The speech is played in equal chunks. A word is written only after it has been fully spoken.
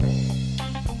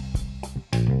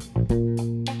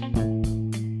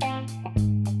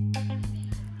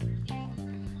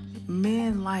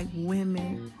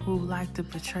like to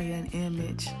portray an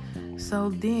image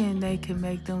so then they can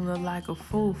make them look like a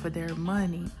fool for their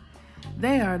money.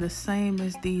 They are the same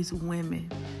as these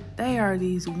women. They are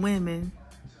these women,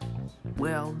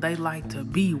 well, they like to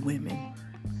be women.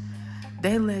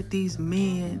 They let these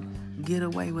men get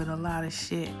away with a lot of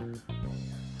shit.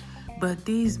 But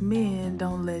these men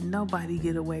don't let nobody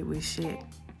get away with shit.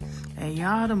 And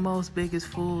y'all the most biggest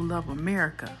fool of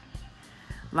America.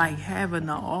 Like having an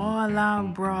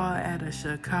all-out bra at a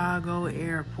Chicago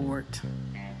airport.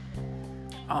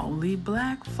 Only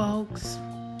black folks.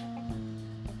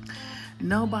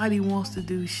 Nobody wants to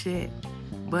do shit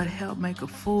but help make a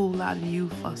fool out of you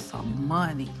for some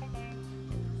money.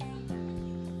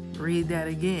 Read that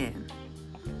again.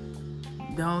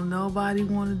 Don't nobody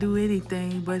want to do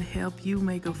anything but help you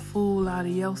make a fool out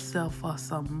of yourself for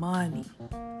some money.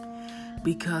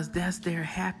 Because that's their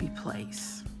happy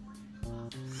place.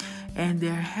 And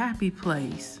their happy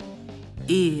place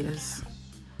is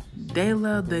they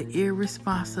love the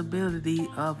irresponsibility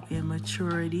of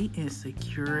immaturity,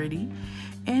 insecurity,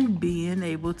 and being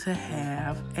able to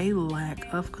have a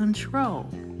lack of control.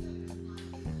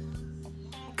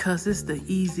 Because it's the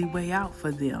easy way out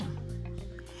for them.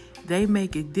 They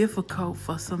make it difficult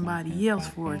for somebody else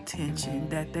for attention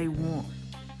that they want.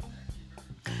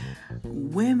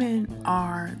 Women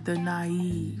are the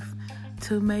naive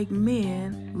to make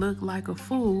men look like a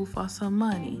fool for some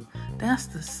money. That's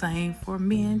the same for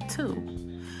men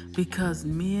too, because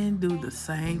men do the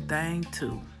same thing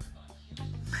too.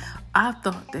 I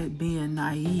thought that being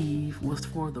naive was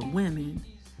for the women,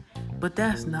 but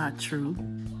that's not true.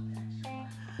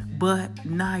 But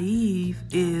naive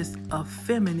is a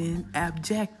feminine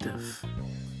adjective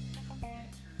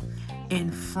in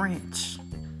French.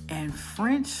 And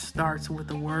French starts with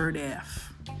the word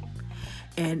F.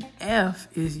 And F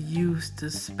is used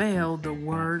to spell the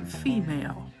word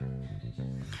female.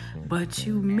 But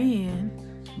you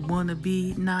men want to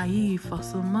be naive for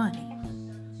some money.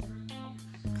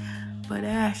 But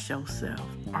ask yourself,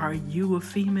 are you a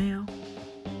female?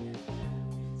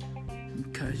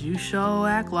 Because you sure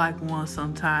act like one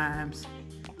sometimes.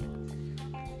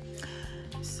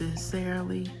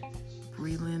 Sincerely,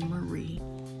 Breland Marie.